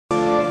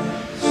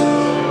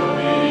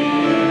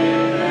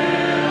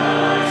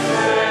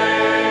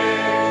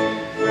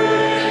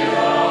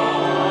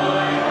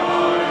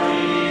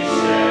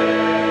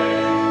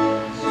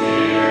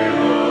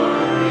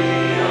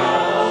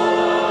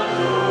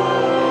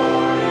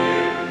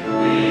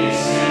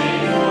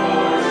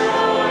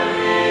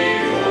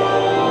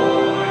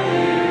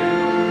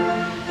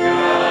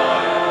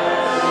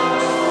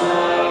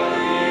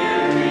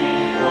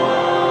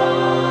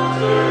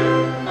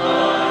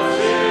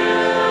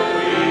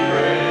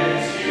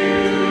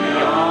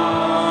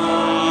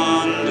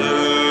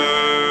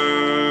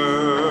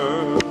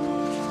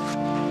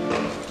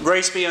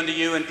Grace be unto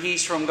you and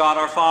peace from God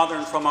our Father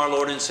and from our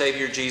Lord and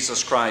Savior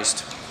Jesus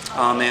Christ.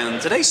 Amen.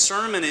 Today's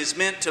sermon is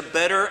meant to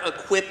better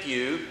equip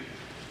you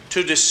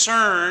to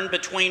discern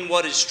between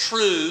what is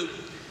true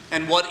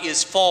and what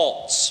is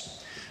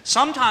false.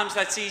 Sometimes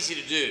that's easy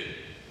to do.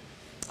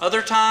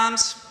 Other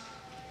times,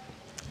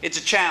 it's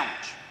a challenge.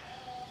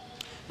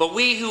 But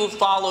we who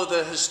follow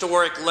the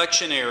historic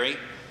lectionary,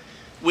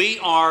 we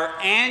are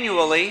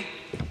annually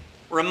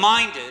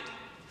reminded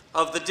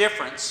of the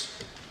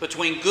difference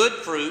between good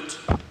fruit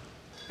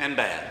and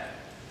bad.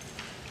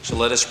 So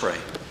let us pray.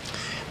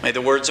 May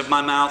the words of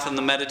my mouth and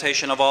the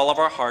meditation of all of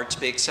our hearts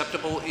be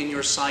acceptable in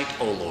your sight,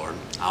 O Lord,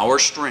 our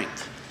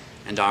strength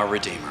and our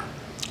Redeemer.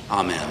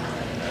 Amen.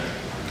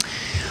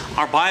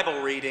 Our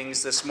Bible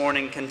readings this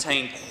morning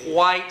contain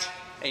quite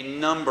a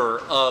number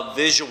of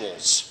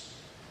visuals.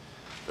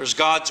 There's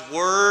God's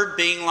Word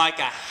being like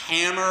a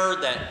hammer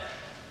that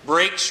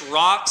breaks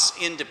rocks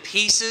into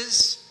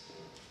pieces.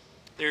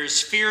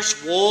 There's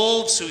fierce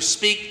wolves who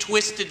speak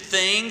twisted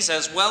things,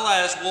 as well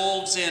as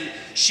wolves in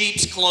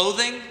sheep's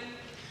clothing.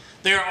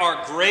 There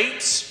are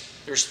grapes,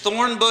 there's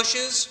thorn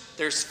bushes,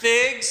 there's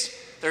figs,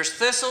 there's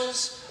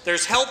thistles,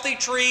 there's healthy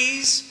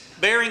trees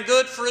bearing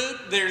good fruit,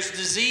 there's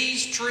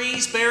diseased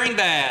trees bearing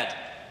bad.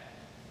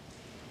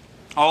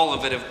 All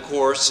of it, of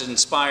course,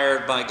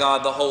 inspired by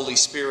God the Holy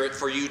Spirit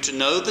for you to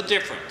know the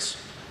difference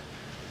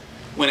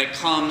when it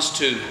comes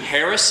to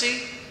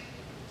heresy,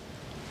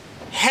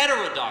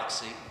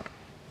 heterodoxy,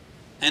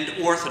 and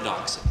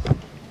orthodoxy,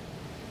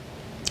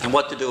 and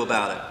what to do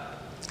about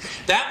it.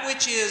 That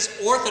which is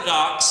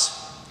orthodox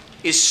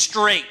is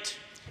straight,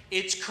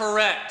 it's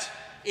correct,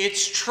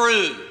 it's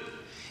true.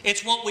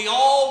 It's what we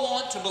all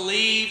want to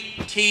believe,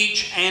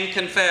 teach, and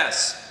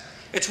confess.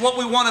 It's what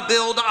we want to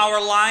build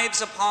our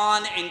lives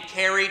upon and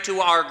carry to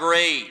our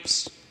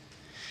graves.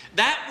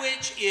 That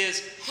which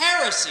is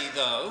heresy,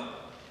 though,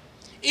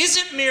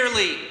 isn't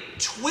merely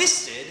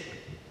twisted,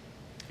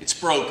 it's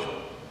broken.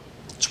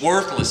 It's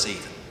worthless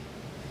even.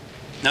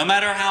 No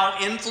matter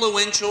how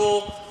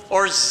influential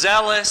or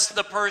zealous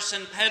the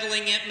person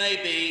peddling it may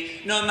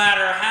be, no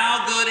matter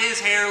how good his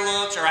hair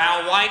looks or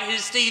how white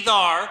his teeth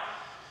are,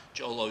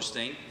 Joel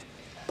Osteen,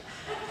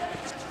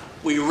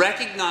 we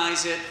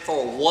recognize it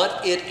for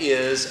what it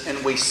is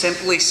and we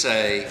simply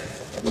say,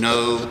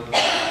 no,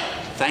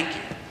 thank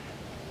you.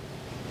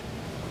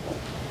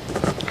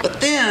 But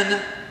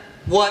then,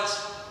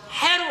 what's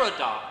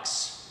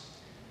heterodox,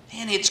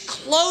 and it's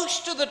close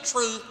to the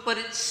truth, but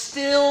it's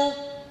still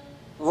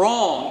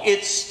wrong.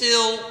 It's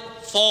still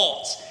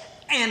false.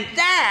 And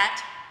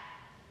that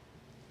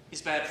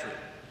is bad fruit.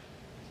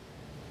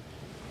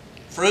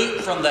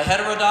 Fruit from the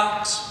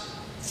heterodox,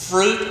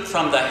 fruit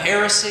from the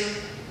heresy,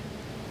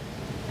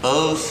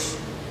 both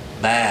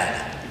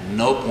bad.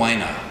 No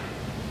bueno.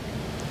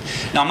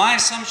 Now, my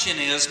assumption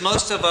is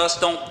most of us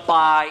don't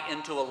buy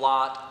into a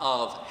lot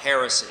of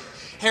heresy.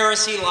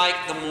 Heresy like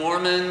the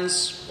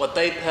Mormons, what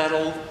they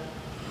peddle,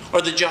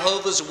 or the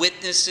Jehovah's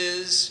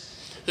Witnesses,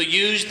 who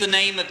use the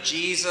name of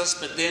Jesus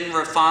but then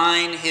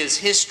refine his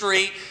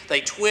history.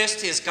 They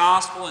twist his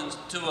gospel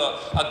into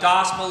a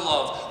gospel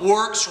of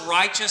works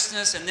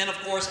righteousness, and then, of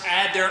course,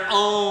 add their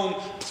own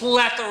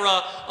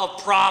plethora of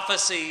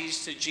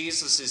prophecies to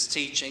Jesus'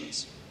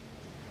 teachings.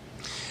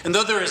 And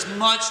though there is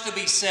much to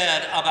be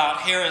said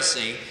about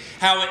heresy,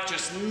 how it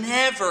just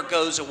never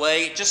goes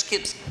away, it just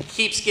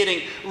keeps getting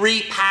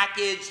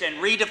repackaged and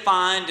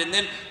redefined and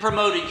then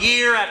promoted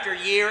year after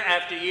year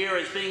after year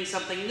as being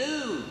something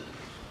new.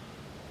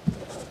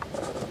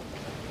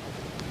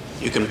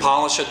 You can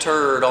polish a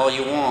turd all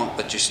you want,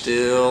 but you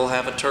still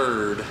have a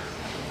turd.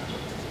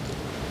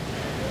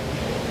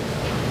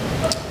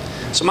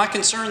 So my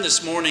concern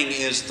this morning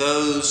is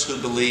those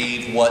who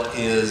believe what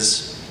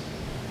is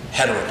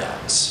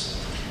heterodox.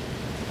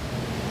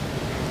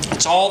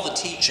 It's all the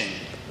teaching,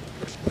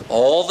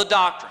 all the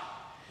doctrine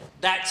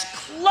that's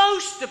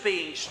close to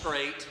being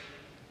straight,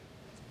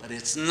 but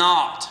it's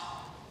not.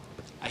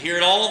 I hear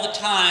it all the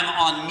time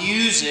on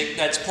music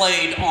that's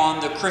played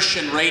on the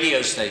Christian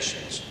radio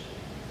stations.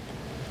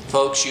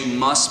 Folks, you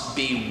must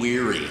be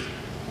weary.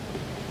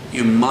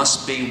 You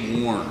must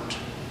be warned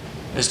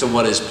as to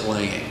what is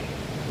playing.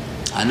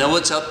 I know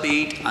it's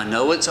upbeat. I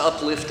know it's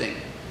uplifting.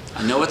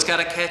 I know it's got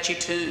a catchy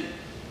tune.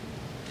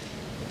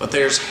 But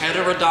there's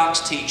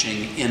heterodox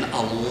teaching in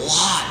a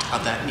lot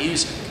of that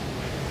music.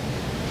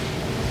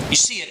 You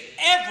see it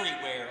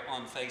everywhere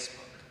on Facebook.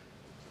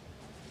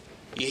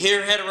 You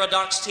hear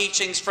heterodox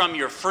teachings from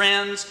your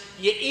friends.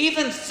 You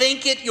even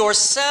think it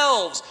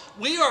yourselves.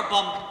 We are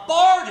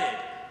bombarded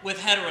with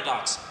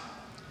heterodoxy,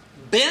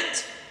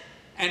 bent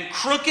and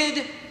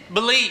crooked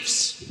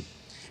beliefs.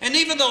 And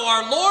even though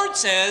our Lord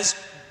says,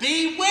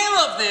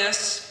 beware of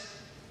this,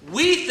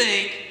 we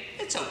think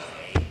it's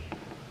okay.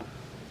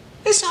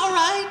 It's all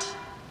right.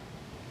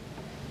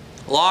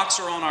 Locks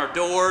are on our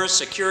doors,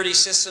 security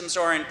systems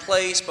are in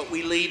place, but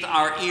we leave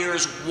our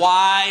ears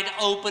wide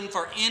open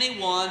for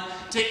anyone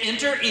to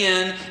enter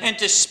in and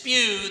to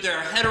spew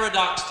their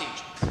heterodox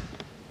teachings.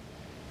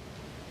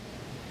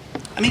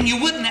 I mean,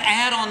 you wouldn't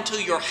add onto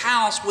your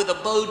house with a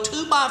bowed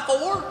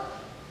 2x4.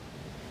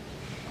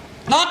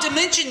 Not to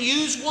mention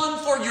use one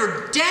for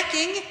your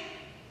decking.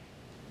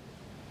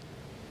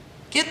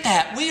 Get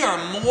that. We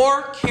are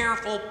more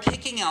careful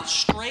picking out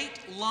straight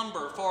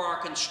lumber for our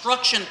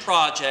construction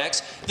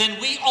projects than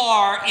we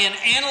are in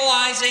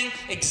analyzing,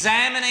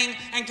 examining,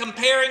 and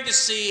comparing to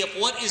see if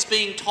what is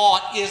being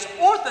taught is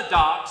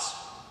orthodox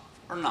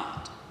or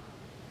not.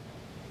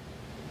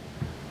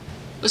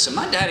 Listen,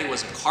 my daddy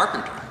was a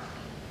carpenter.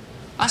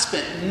 I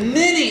spent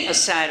many a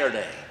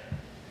Saturday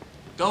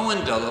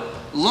going to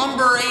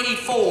Lumber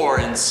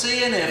 84 and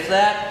seeing if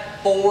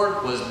that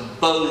board was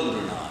bowed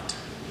or not.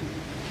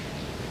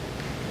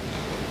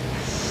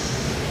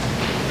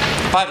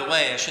 By the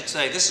way, I should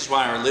say, this is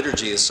why our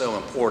liturgy is so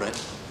important.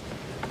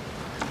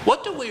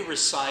 What do we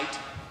recite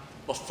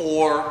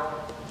before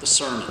the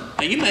sermon?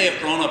 Now, you may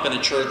have grown up in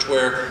a church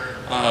where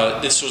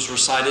this was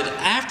recited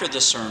after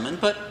the sermon,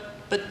 but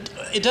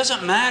it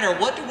doesn't matter.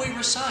 What do we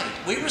recite?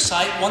 We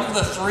recite one of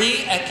the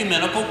three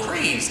ecumenical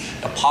creeds,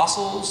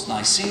 Apostles,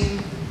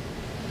 Nicene,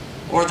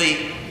 or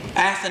the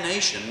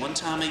Athanasian, one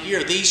time a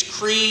year. These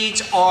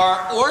creeds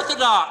are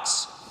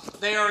orthodox.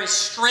 They are as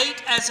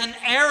straight as an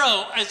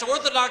arrow, as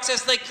orthodox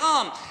as they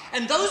come.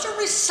 And those are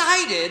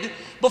recited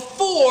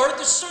before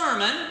the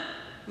sermon,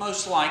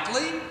 most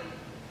likely,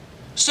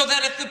 so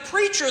that if the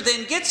preacher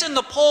then gets in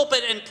the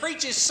pulpit and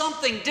preaches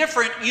something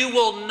different, you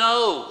will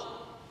know.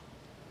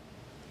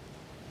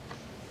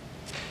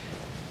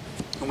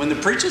 And when the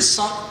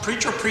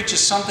preacher preaches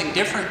something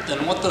different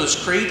than what those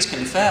creeds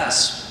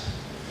confess,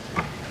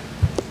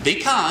 be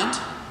kind,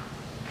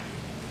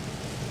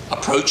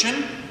 approach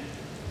him,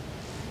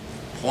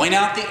 point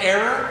out the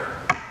error,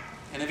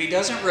 and if he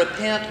doesn't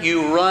repent,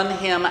 you run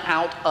him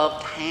out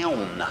of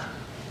town.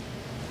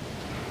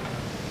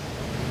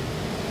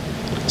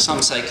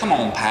 Some say, come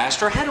on,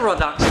 Pastor,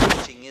 heterodox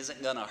teaching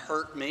isn't going to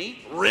hurt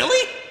me.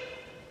 Really?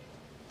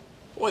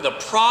 Boy, the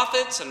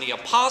prophets and the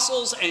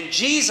apostles and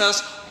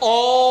Jesus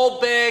all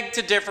beg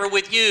to differ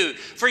with you.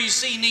 For you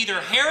see,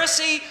 neither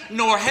heresy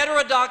nor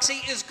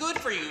heterodoxy is good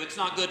for you. It's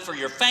not good for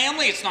your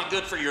family. It's not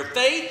good for your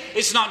faith.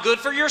 It's not good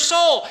for your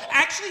soul.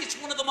 Actually, it's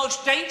one of the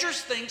most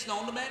dangerous things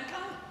known to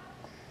mankind.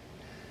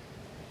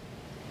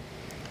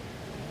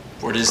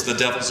 For it is the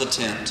devil's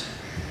attempt,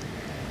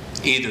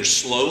 either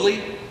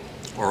slowly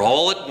or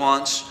all at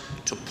once,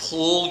 to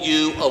pull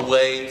you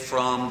away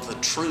from the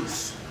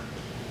truth,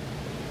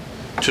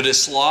 to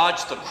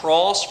dislodge the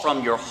cross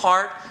from your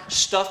heart,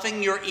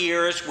 stuffing your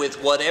ears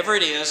with whatever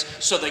it is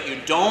so that you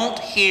don't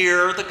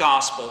hear the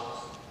gospel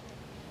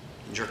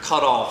and you're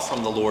cut off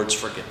from the Lord's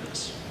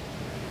forgiveness.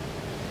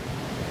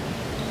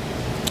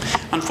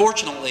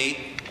 Unfortunately,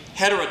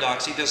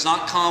 heterodoxy does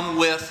not come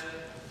with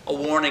a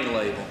warning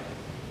label.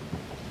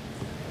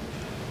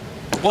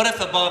 What if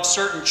above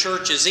certain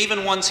churches,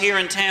 even ones here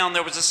in town,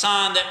 there was a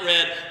sign that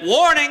read,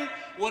 "Warning,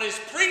 what is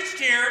preached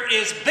here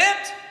is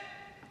bent,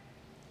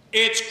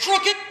 it's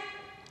crooked.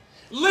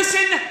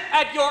 Listen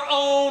at your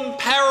own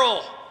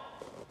peril."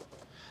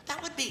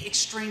 That would be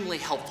extremely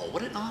helpful,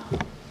 would it not?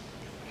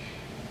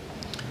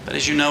 But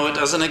as you know, it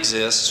doesn't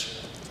exist.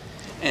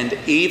 And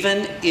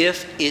even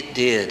if it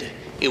did,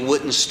 it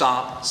wouldn't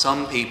stop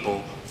some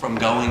people from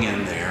going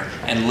in there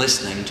and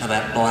listening to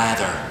that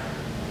blather.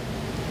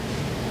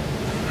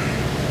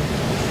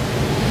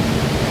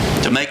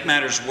 To make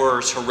matters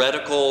worse,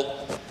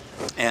 heretical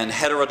and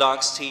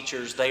heterodox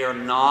teachers, they are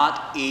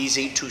not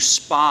easy to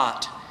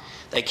spot.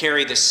 They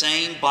carry the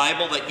same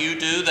Bible that you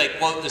do. They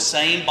quote the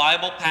same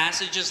Bible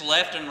passages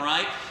left and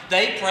right.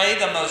 They pray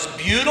the most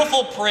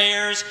beautiful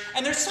prayers,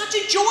 and they're such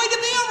a joy to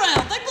be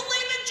around. They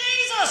believe in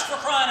Jesus, for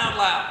crying out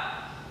loud.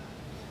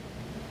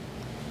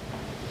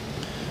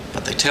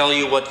 But they tell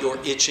you what your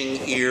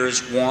itching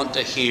ears want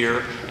to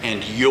hear,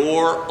 and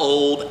your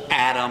old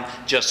Adam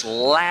just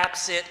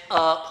laps it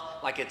up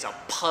like it's a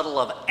puddle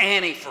of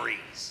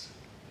antifreeze.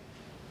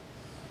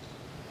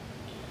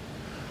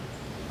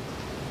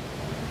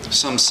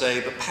 Some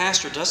say, but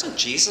Pastor, doesn't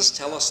Jesus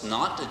tell us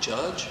not to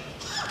judge?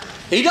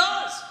 He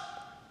does.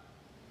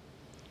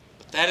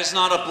 But that is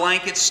not a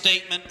blanket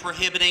statement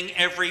prohibiting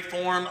every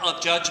form of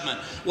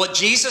judgment. What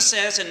Jesus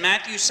says in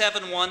Matthew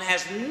 7:1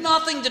 has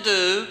nothing to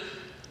do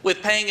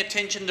with paying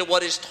attention to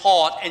what is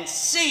taught and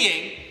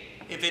seeing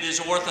if it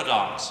is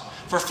orthodox.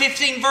 For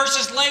 15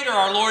 verses later,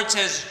 our Lord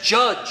says,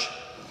 judge.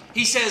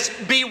 He says,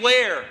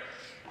 beware.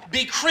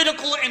 Be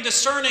critical and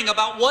discerning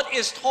about what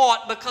is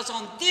taught, because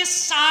on this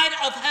side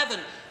of heaven,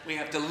 we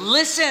have to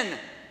listen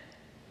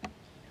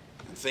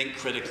and think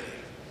critically.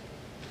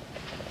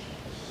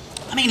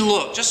 I mean,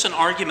 look, just an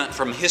argument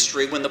from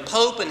history. When the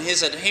Pope and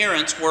his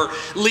adherents were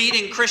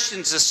leading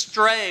Christians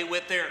astray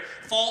with their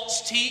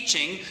false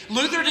teaching,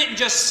 Luther didn't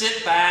just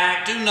sit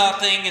back, do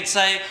nothing, and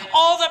say,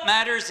 all that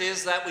matters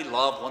is that we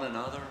love one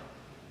another.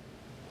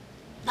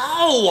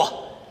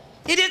 No!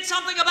 He did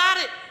something about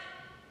it.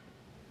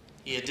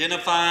 He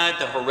identified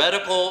the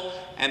heretical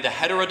and the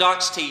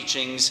heterodox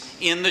teachings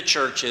in the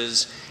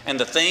churches, and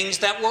the things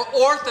that were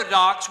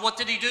orthodox, what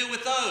did he do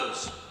with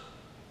those?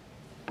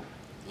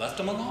 Left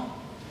them alone.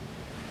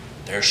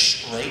 They're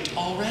straight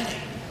already.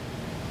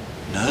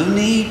 No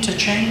need to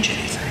change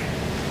anything.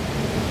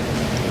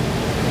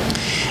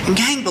 And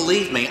gang,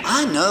 believe me,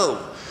 I know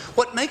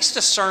what makes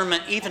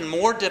discernment even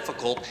more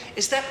difficult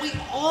is that we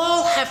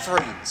all have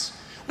friends.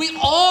 We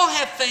all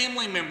have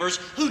family members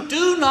who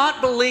do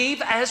not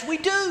believe as we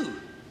do.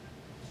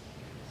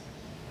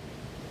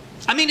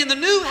 I mean, in the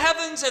new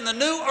heavens and the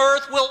new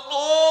earth, we'll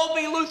all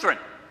be Lutheran.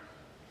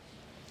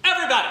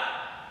 Everybody.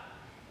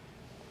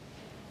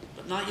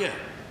 But not yet.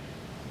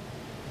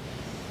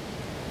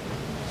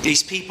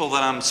 These people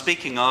that I'm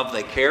speaking of,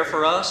 they care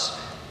for us.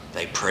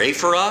 They pray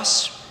for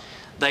us.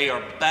 They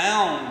are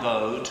bound,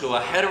 though, to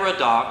a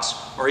heterodox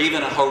or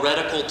even a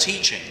heretical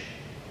teaching.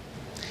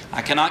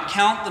 I cannot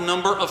count the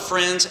number of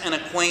friends and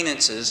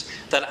acquaintances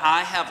that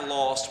I have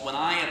lost when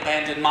I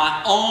abandoned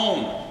my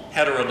own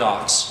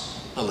heterodox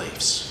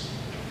beliefs.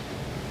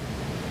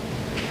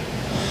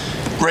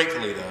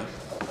 Gratefully, though,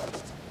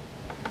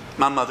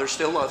 my mother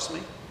still loves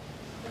me,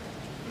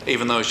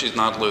 even though she's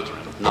not Lutheran.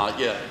 Not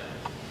yet.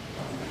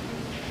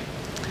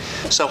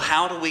 So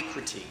how do we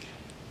critique?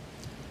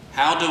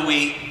 How do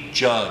we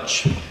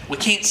judge? We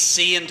can't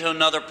see into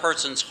another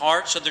person's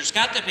heart, so there's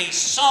got to be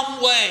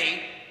some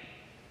way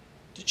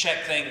to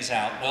check things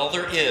out. Well,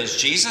 there is.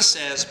 Jesus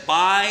says,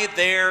 by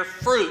their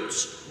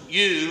fruits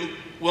you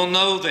will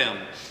know them.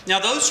 Now,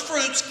 those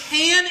fruits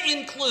can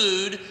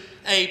include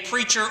a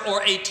preacher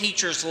or a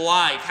teacher's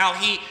life, how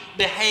he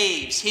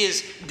behaves,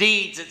 his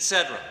deeds,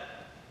 etc.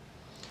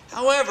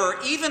 However,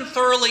 even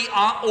thoroughly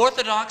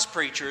orthodox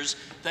preachers,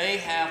 they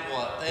have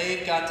what?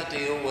 They've got to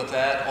deal with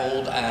that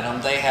old Adam.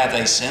 They have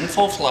a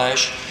sinful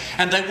flesh,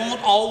 and they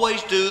won't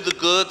always do the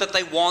good that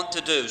they want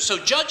to do.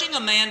 So judging a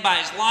man by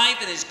his life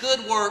and his good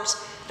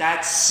works,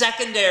 that's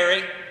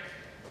secondary.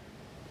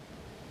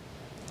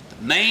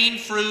 The main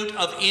fruit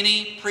of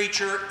any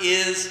preacher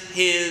is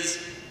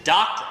his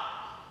doctrine,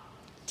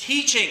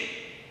 teaching.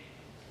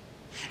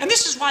 And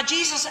this is why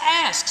Jesus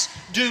asks,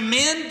 do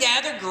men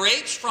gather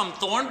grapes from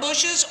thorn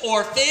bushes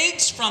or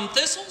figs from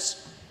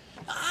thistles?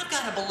 Now, I've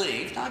got to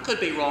believe, I could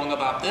be wrong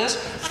about this,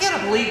 I've got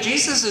to believe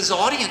Jesus'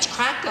 audience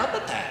cracked up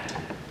at that.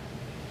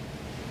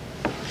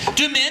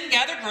 Do men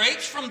gather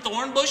grapes from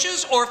thorn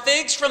bushes or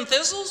figs from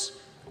thistles?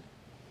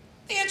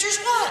 The answer is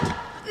what?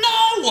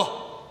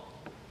 No!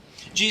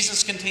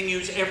 Jesus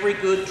continues, every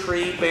good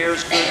tree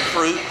bears good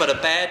fruit, but a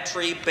bad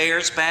tree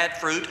bears bad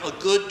fruit. A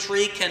good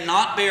tree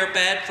cannot bear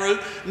bad fruit,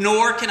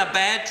 nor can a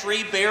bad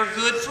tree bear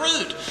good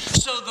fruit.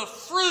 So the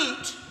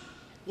fruit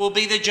will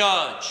be the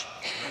judge.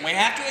 And we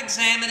have to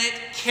examine it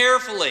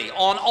carefully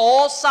on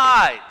all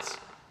sides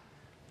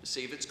to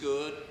see if it's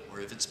good or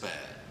if it's bad.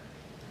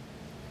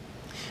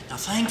 Now,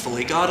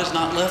 thankfully, God has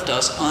not left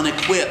us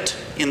unequipped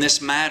in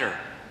this matter.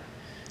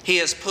 He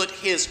has put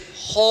His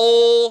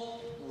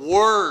whole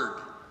Word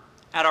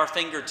at our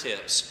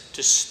fingertips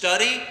to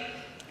study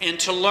and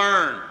to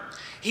learn.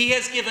 He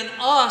has given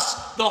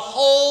us the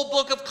whole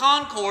book of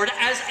Concord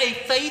as a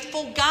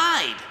faithful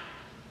guide.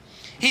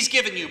 He's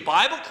given you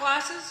Bible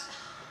classes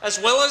as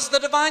well as the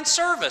divine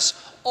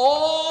service,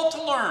 all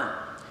to learn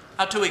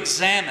how to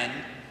examine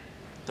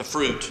the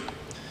fruit,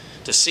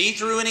 to see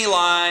through any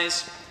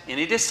lies,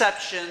 any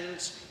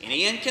deceptions,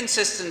 any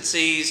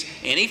inconsistencies,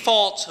 any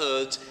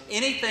falsehoods,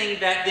 anything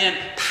that then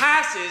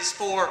passes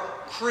for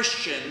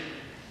Christian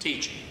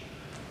teaching.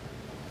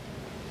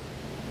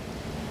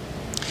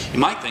 You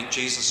might think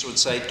Jesus would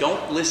say,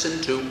 don't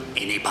listen to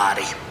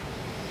anybody.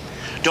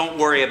 Don't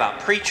worry about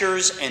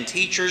preachers and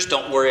teachers.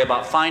 Don't worry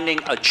about finding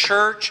a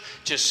church.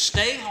 Just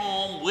stay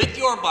home with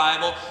your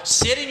Bible,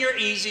 sit in your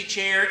easy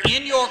chair,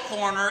 in your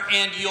corner,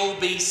 and you'll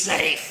be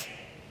safe.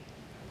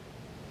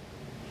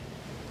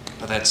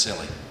 But that's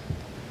silly,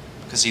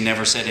 because He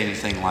never said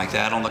anything like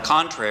that. On the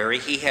contrary,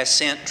 He has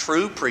sent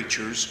true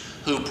preachers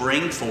who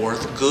bring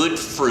forth good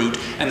fruit,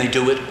 and they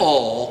do it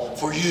all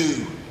for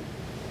you.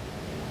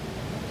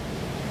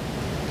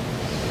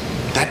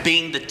 That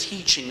being the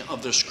teaching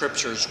of the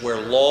Scriptures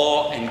where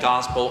law and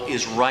gospel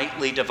is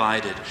rightly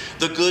divided.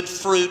 The good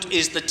fruit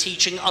is the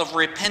teaching of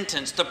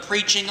repentance, the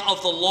preaching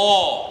of the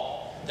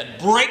law that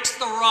breaks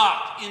the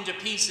rock into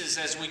pieces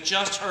as we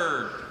just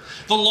heard.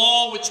 The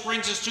law which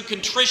brings us to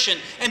contrition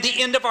and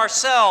the end of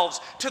ourselves,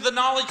 to the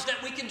knowledge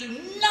that we can do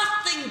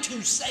nothing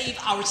to save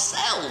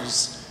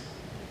ourselves,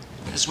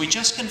 as we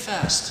just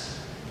confessed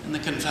in the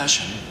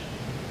confession.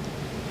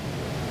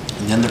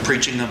 And then the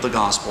preaching of the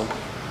gospel,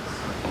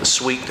 the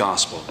sweet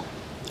gospel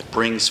that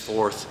brings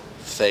forth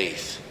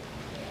faith.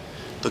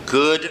 The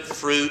good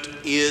fruit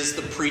is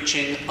the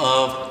preaching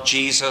of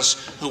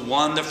Jesus, who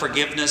won the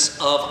forgiveness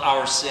of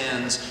our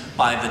sins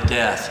by the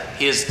death,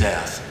 His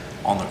death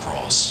on the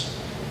cross.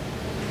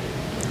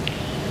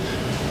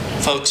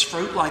 Folks,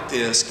 fruit like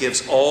this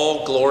gives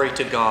all glory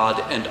to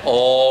God and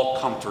all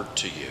comfort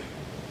to you.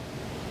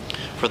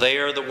 For they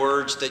are the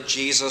words that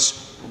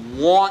Jesus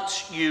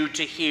wants you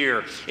to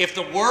hear. If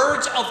the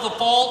words of the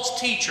false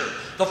teacher,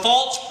 the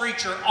false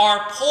preacher,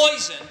 are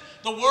poison,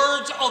 the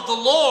words of the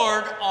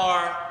Lord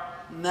are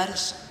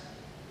medicine.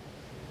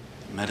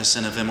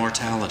 Medicine of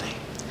immortality.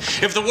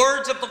 If the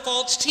words of the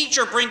false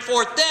teacher bring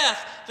forth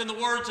death, then the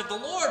words of the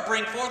Lord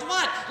bring forth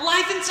what?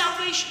 Life and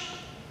salvation.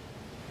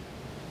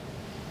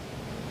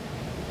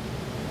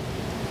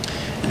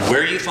 And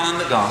where you find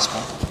the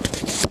gospel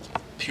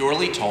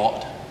purely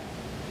taught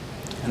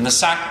and the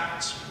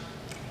sacraments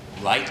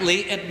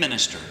rightly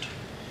administered,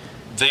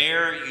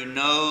 there you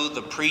know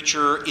the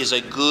preacher is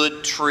a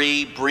good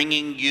tree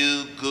bringing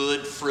you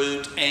good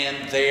fruit,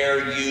 and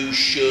there you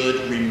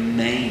should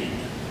remain.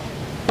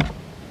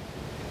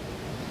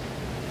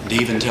 And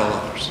even tell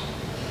others,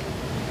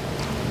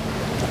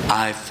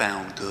 I've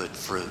found good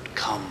fruit,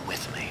 come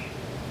with me.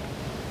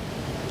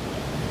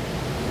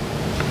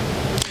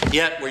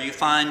 Yet where you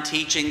find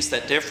teachings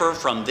that differ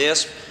from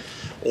this,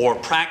 or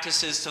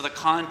practices to the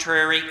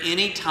contrary,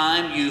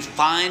 anytime you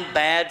find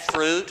bad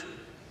fruit,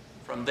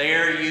 from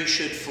there you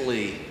should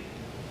flee.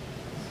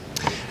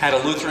 Had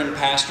a Lutheran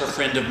pastor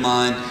friend of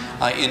mine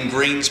in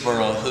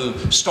Greensboro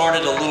who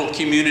started a little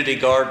community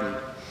garden.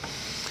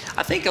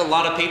 I think a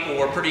lot of people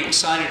were pretty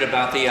excited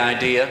about the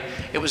idea.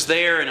 It was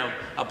there in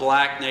a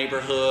black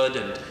neighborhood,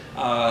 and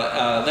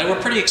they were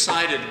pretty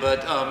excited,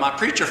 but my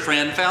preacher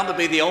friend found to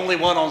be the only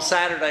one on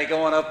Saturday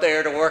going up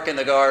there to work in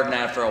the garden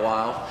after a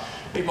while.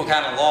 People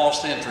kind of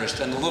lost interest,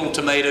 and the little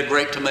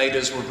grape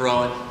tomatoes were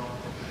growing.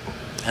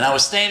 And I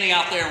was standing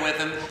out there with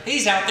him.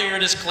 He's out there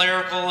in his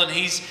clerical, and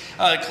he's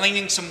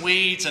cleaning some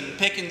weeds and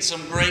picking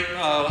some grape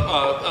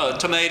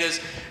tomatoes.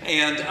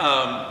 And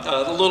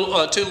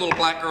two little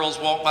black girls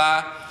walked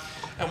by,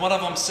 and one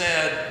of them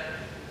said,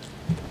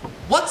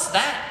 "What's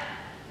that?"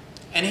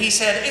 And he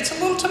said, "It's a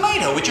little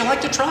tomato. Would you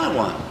like to try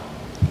one?"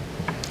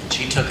 And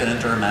she took it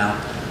into her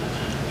mouth.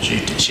 She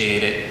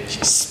ate it.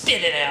 She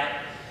spit it out.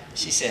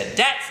 She said,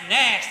 "That's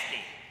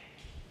nasty."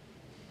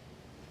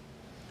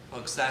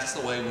 Folks, that's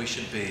the way we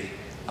should be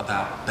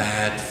about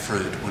bad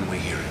fruit when we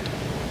hear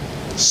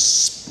it.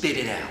 Spit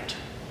it out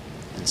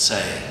and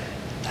say,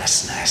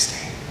 "That's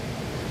nasty,"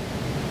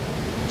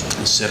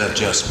 instead of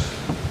just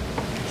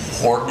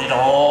hoarding it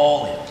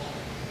all in.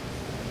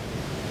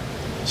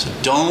 So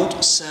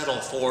don't settle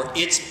for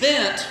it's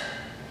bent,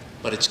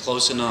 but it's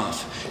close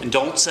enough. And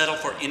don't settle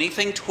for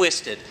anything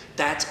twisted.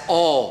 That's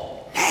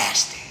all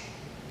nasty.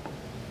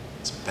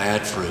 It's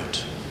bad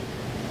fruit.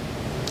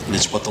 And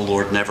it's what the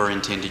Lord never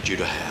intended you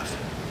to have.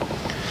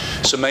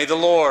 So may the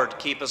Lord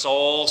keep us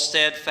all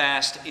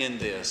steadfast in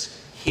this,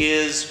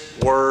 His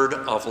word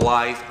of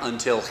life,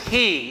 until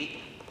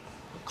He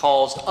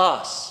calls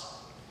us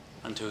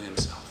unto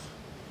Himself.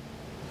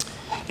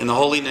 In the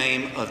holy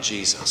name of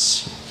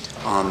Jesus,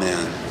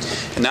 amen.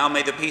 And now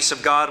may the peace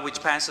of God,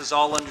 which passes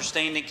all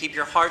understanding, keep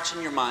your hearts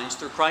and your minds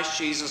through Christ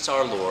Jesus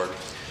our Lord.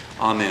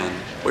 Amen.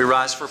 We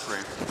rise for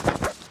prayer.